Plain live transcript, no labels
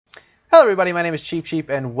Hello everybody, my name is CheapSheep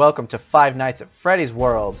and welcome to Five Nights at Freddy's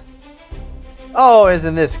World. Oh,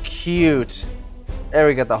 isn't this cute? There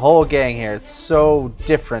we got the whole gang here. It's so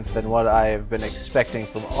different than what I have been expecting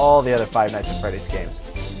from all the other Five Nights at Freddy's games.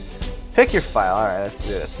 Pick your file. Alright, let's do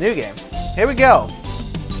this. New game. Here we go.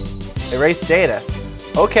 Erase data.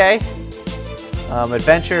 Okay.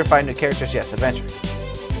 Adventure, find new characters. Yes, adventure.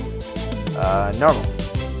 Normal.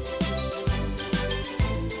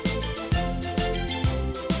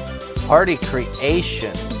 Party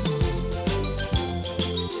creation.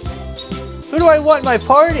 Who do I want in my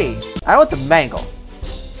party? I want the mangle.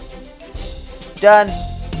 Done.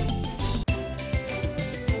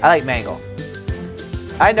 I like mangle.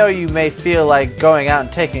 I know you may feel like going out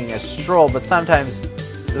and taking a stroll, but sometimes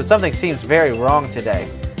something seems very wrong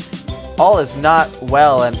today. All is not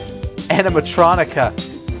well in animatronic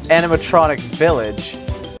village.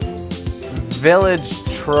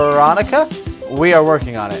 Village-tronica? We are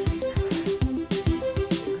working on it.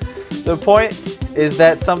 The point is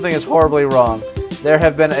that something is horribly wrong. There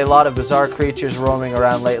have been a lot of bizarre creatures roaming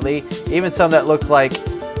around lately, even some that look like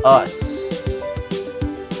us.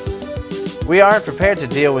 We aren't prepared to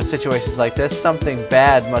deal with situations like this. Something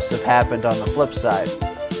bad must have happened on the flip side.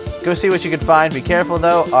 Go see what you can find. Be careful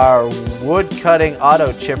though, our wood-cutting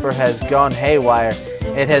auto chipper has gone haywire.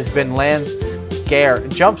 It has been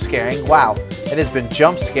jump scaring. Wow, it has been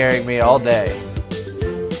jump scaring me all day.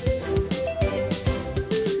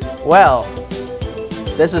 Well,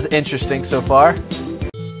 this is interesting so far.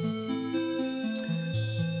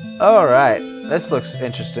 Alright, this looks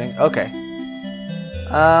interesting. Okay.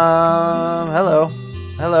 Hello.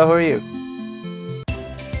 Hello, who are you?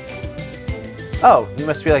 Oh, you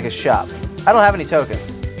must be like a shop. I don't have any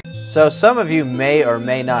tokens. So some of you may or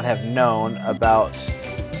may not have known about...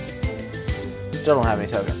 Still don't have any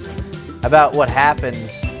tokens. About what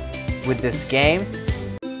happened with this game.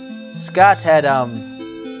 Scott had,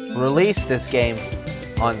 released this game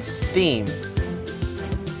on Steam,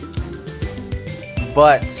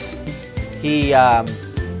 but he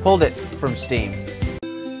pulled it from Steam.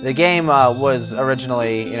 The game was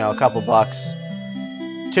originally, you know, a couple bucks,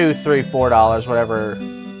 $2, $3, $4, whatever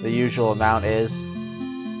the usual amount is.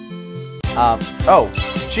 Oh,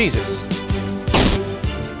 Jesus!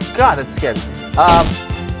 God, that scared me.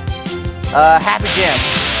 Happy Jam,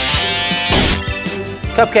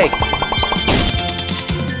 cupcake.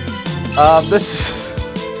 This is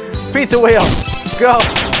pizza wheel. Go.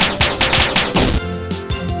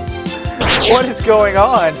 What is going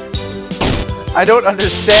on? I don't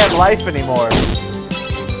understand life anymore.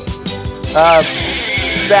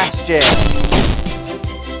 Bass Jam.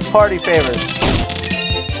 Party favors.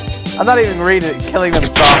 I'm not even killing them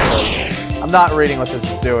softly. I'm not reading what this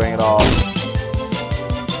is doing at all.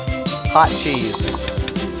 Hot cheese.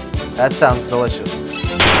 That sounds delicious.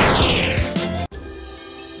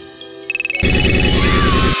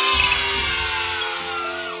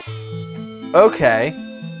 Okay,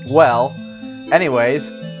 well,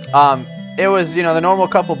 anyways, it was, you know, the normal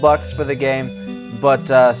couple bucks for the game, but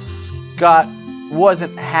Scott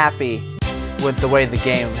wasn't happy with the way the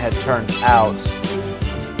game had turned out,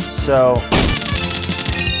 so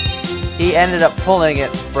he ended up pulling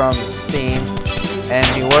it from Steam, and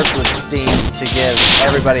he worked with Steam to give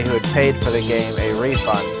everybody who had paid for the game a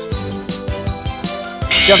refund.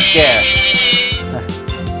 Jump scare!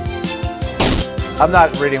 I'm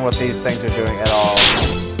not reading what these things are doing at all.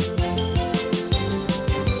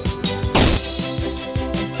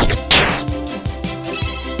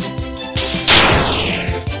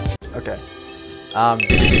 Okay.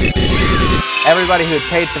 Everybody who had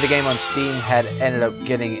paid for the game on Steam had ended up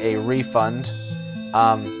getting a refund.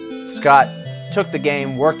 Scott took the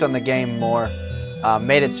game, worked on the game more,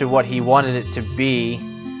 made it to what he wanted it to be,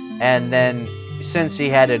 and then since he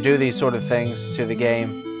had to do these sort of things to the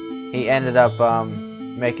game, he ended up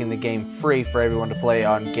making the game free for everyone to play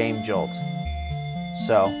on Game Jolt.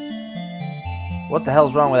 So, what the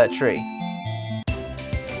hell's wrong with that tree?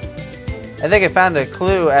 I think I found a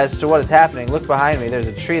clue as to what is happening. Look behind me. There's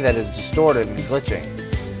a tree that is distorted and glitching.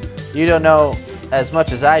 You don't know as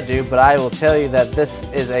much as I do, but I will tell you that this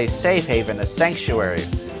is a safe haven, a sanctuary.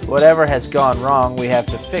 Whatever has gone wrong, we have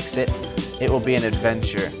to fix it. It will be an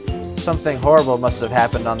adventure. Something horrible must have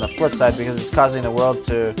happened on the flip side because it's causing the world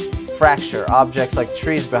to fracture. Objects like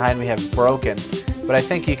trees behind me have broken, but I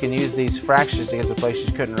think you can use these fractures to get to places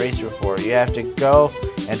you couldn't reach before. You have to go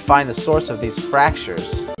and find the source of these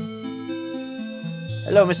fractures.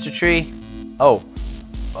 Hello, Mr. Tree. Oh.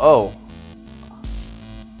 Oh.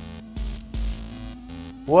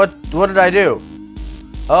 What did I do?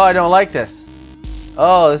 Oh, I don't like this.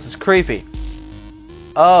 Oh, this is creepy.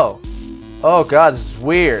 Oh. Oh god, this is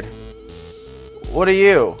weird. What are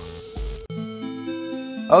you?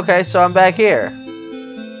 Okay, so I'm back here.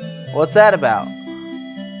 What's that about?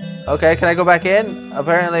 Okay, can I go back in?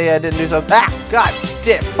 Apparently I didn't do something. Ah! God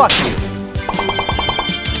damn! Fuck you!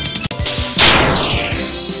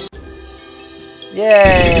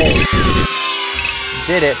 Yay!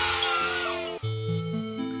 Did it.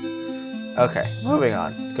 Okay, moving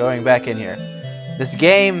on. Going back in here. This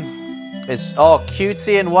game is all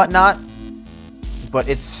cutesy and whatnot, but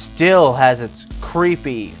it still has its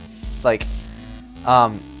creepy, like,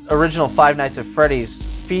 original Five Nights at Freddy's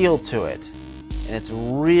feel to it. And it's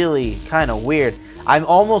really kind of weird. I'm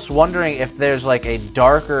almost wondering if there's like a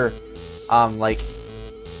darker, like,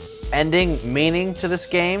 ending meaning to this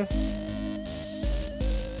game.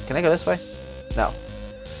 Can I go this way? No.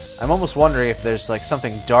 I'm almost wondering if there's like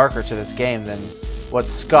something darker to this game than what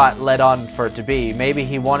Scott led on for it to be. Maybe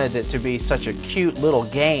he wanted it to be such a cute little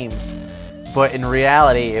game, but in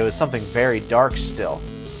reality it was something very dark still.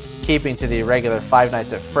 Keeping to the regular Five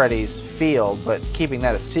Nights at Freddy's feel, but keeping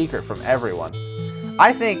that a secret from everyone.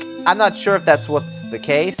 I'm not sure if that's what's the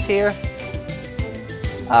case here.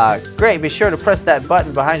 Great, be sure to press that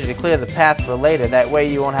button behind you to clear the path for later. That way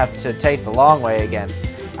you won't have to take the long way again.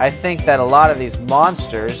 I think that a lot of these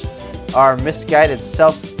monsters are misguided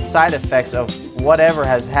side effects of whatever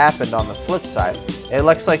has happened on the flip side. It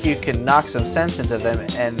looks like you can knock some sense into them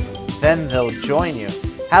and then they'll join you.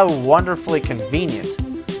 How wonderfully convenient.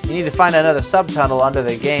 You need to find another subtunnel under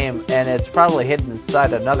the game, and it's probably hidden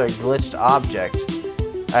inside another glitched object.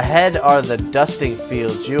 Ahead are the dusting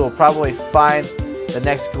fields. You will probably find the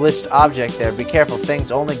next glitched object there. Be careful,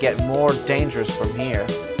 things only get more dangerous from here.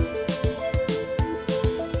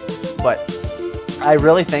 But I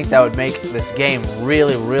really think that would make this game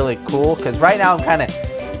really, really cool, because right now I'm kind of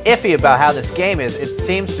iffy about how this game is. It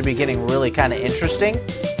seems to be getting really kind of interesting.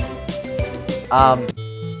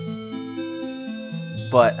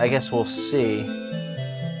 But I guess we'll see.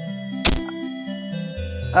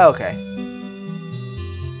 Okay.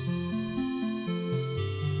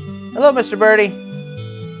 Hello, Mr. Birdie.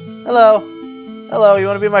 Hello. Hello, you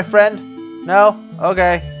want to be my friend? No?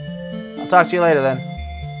 Okay. I'll talk to you later then.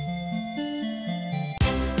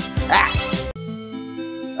 Ah!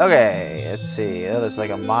 Okay, let's see. Oh, there's like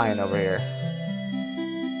a mine over here.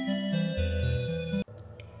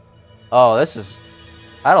 Oh, this is...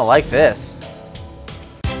 I don't like this.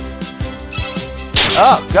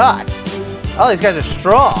 Oh, God. Oh, these guys are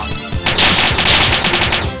strong.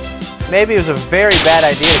 Maybe it was a very bad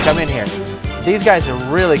idea to come in here. These guys are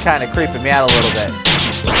really kind of creeping me out a little bit.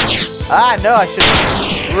 Ah, no, I should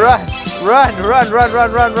run. Run, run, run,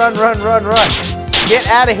 run, run, run, run, run, run. Get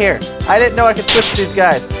out of here. I didn't know I could switch these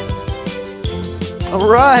guys.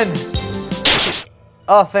 Run.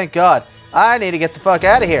 Oh, thank God. I need to get the fuck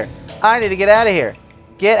out of here. I need to get out of here.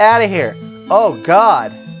 Get out of here. Oh,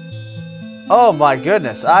 God. Oh, my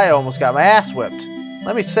goodness. I almost got my ass whipped.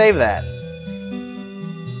 Let me save that.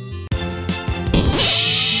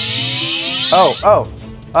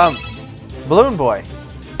 Balloon Boy.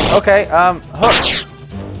 Okay, Hook.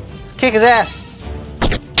 Let's kick his ass.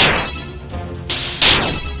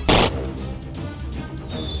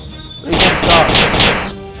 What do you think, Saw?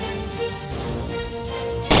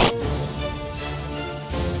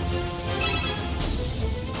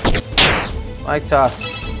 Mike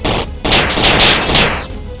toss.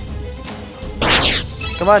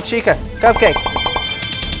 Come on, Chica. Cupcake.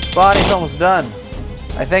 Bonnie's almost done.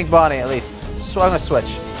 I think Bonnie, at least. So I'm gonna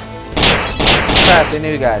switch. Crap, the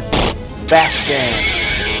new guys. Bastion.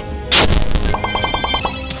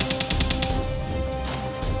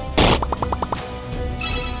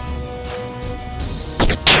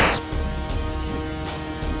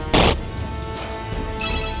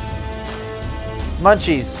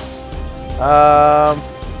 Munchies.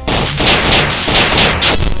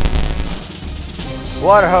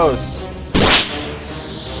 Water hose.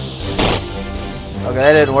 Okay,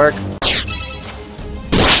 that didn't work.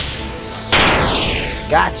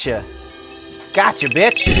 Gotcha. Gotcha,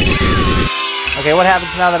 bitch. Okay, what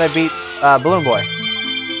happens now that I beat Balloon Boy?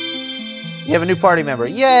 You have a new party member.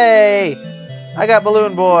 Yay! I got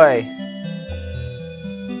Balloon Boy.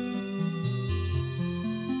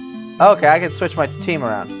 Okay, I can switch my team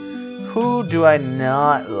around. Who do I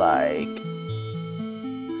not like?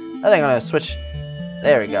 I think I'm gonna switch.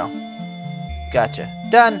 There we go. Gotcha.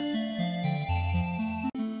 Done.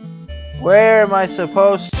 Where am I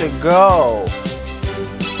supposed to go?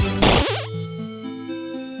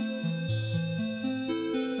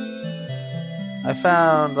 I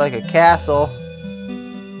found like a castle.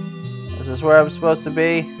 Is this where I'm supposed to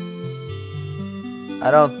be? I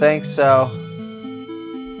don't think so.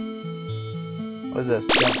 What is this?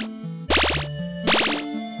 Jump.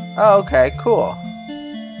 Oh, okay, cool.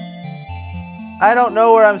 I don't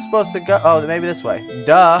know where I'm supposed to go. Oh, maybe this way.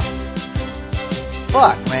 Duh.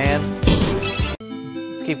 Fuck, man.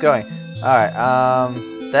 Let's keep going. Alright,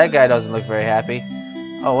 that guy doesn't look very happy.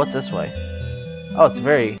 Oh, what's this way? Oh, it's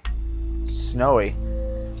very snowy.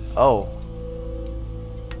 Oh.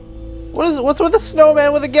 What's with the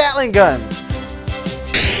snowman with the Gatling guns?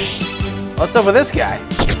 What's up with this guy?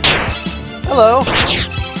 Hello.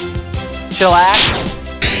 Chillax.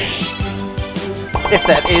 If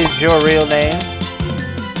that is your real name.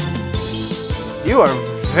 You are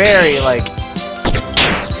very, like,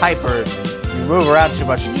 hyper. You move around too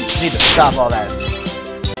much. You just need to stop all that.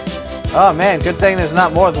 Oh man, good thing there's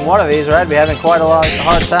not more than one of these or I'd be having quite a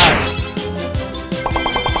hard time.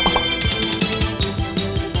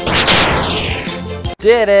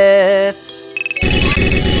 Did it!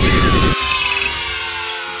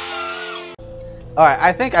 Alright,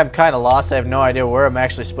 I think I'm kind of lost. I have no idea where I'm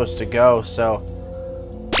actually supposed to go, so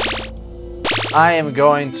I am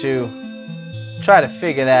going to try to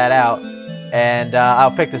figure that out, and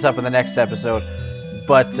I'll pick this up in the next episode.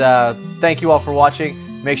 But thank you all for watching.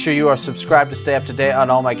 Make sure you are subscribed to stay up to date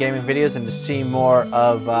on all my gaming videos and to see more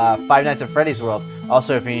of Five Nights at Freddy's World.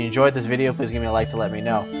 Also, if you enjoyed this video, please give me a like to let me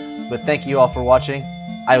know. But thank you all for watching.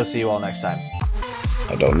 I will see you all next time.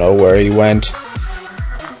 I don't know where he went.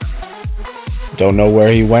 Don't know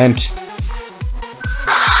where he went.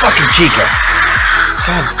 Fucking Chica!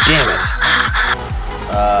 God damn it.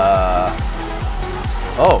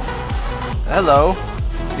 Oh. Hello.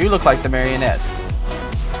 You look like the marionette.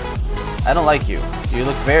 I don't like you. You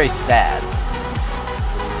look very sad.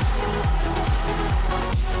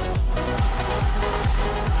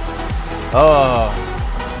 Oh.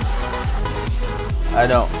 I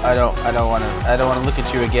don't wanna look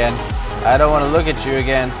at you again. I don't wanna look at you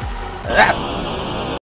again. Ah!